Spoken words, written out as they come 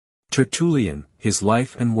Tertullian, his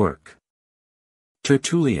life and work.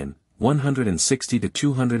 Tertullian,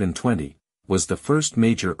 160–220, was the first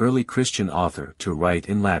major early Christian author to write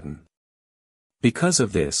in Latin. Because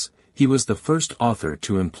of this, he was the first author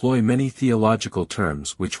to employ many theological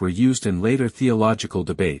terms which were used in later theological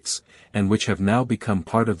debates, and which have now become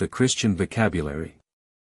part of the Christian vocabulary.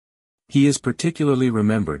 He is particularly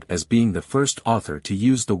remembered as being the first author to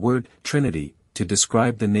use the word Trinity to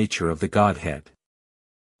describe the nature of the Godhead.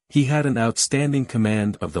 He had an outstanding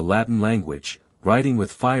command of the Latin language, writing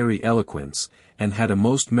with fiery eloquence, and had a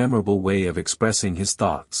most memorable way of expressing his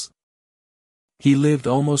thoughts. He lived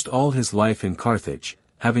almost all his life in Carthage,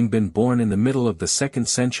 having been born in the middle of the 2nd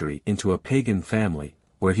century into a pagan family,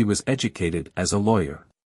 where he was educated as a lawyer.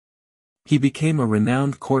 He became a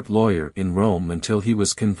renowned court lawyer in Rome until he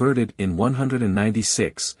was converted in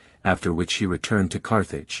 196, after which he returned to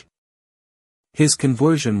Carthage. His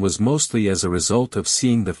conversion was mostly as a result of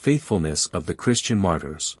seeing the faithfulness of the Christian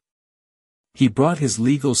martyrs. He brought his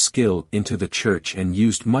legal skill into the church and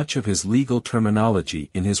used much of his legal terminology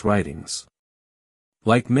in his writings.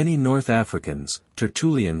 Like many North Africans,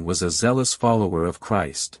 Tertullian was a zealous follower of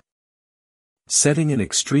Christ, setting an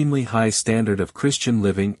extremely high standard of Christian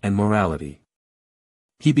living and morality.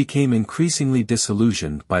 He became increasingly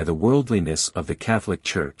disillusioned by the worldliness of the Catholic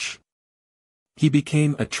Church. He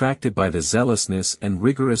became attracted by the zealousness and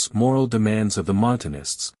rigorous moral demands of the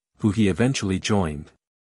Montanists, who he eventually joined.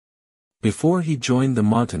 Before he joined the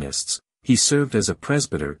Montanists, he served as a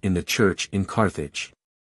presbyter in the church in Carthage.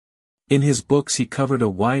 In his books he covered a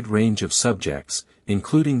wide range of subjects,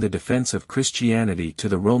 including the defense of Christianity to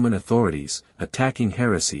the Roman authorities, attacking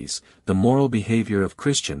heresies, the moral behavior of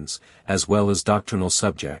Christians, as well as doctrinal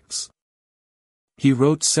subjects. He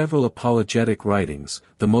wrote several apologetic writings,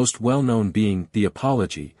 the most well-known being the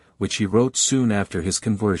Apology, which he wrote soon after his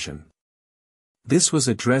conversion. This was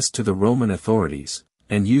addressed to the Roman authorities,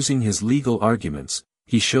 and using his legal arguments,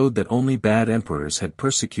 he showed that only bad emperors had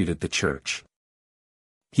persecuted the Church.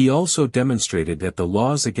 He also demonstrated that the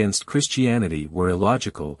laws against Christianity were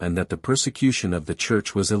illogical and that the persecution of the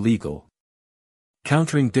Church was illegal.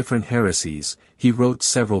 Countering different heresies, he wrote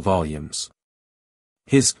several volumes.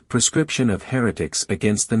 His Prescription of Heretics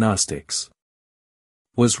against the Gnostics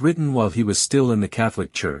was written while he was still in the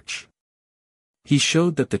Catholic Church. He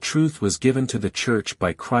showed that the truth was given to the Church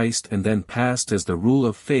by Christ and then passed as the rule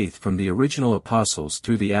of faith from the original apostles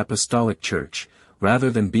through the Apostolic Church, rather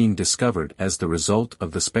than being discovered as the result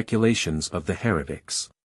of the speculations of the heretics.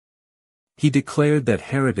 He declared that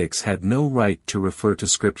heretics had no right to refer to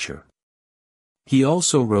Scripture. He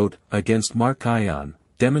also wrote against Marcion,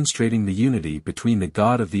 demonstrating the unity between the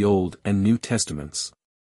God of the Old and New Testaments.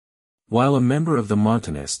 While a member of the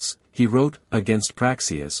Montanists, he wrote against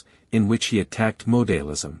Praxeas, in which he attacked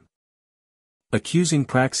modalism, accusing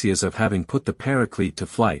Praxeas of having put the Paraclete to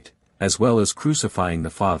flight, as well as crucifying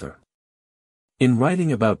the Father. In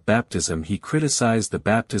writing about baptism he criticized the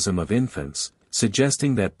baptism of infants,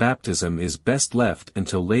 suggesting that baptism is best left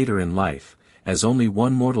until later in life, as only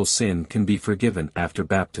one mortal sin can be forgiven after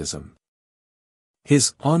baptism.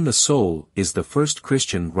 His On the Soul is the first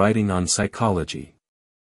Christian writing on psychology.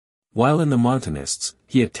 While in the Montanists,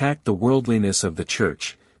 he attacked the worldliness of the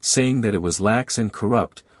Church, saying that it was lax and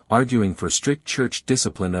corrupt, arguing for strict church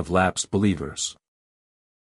discipline of lapsed believers.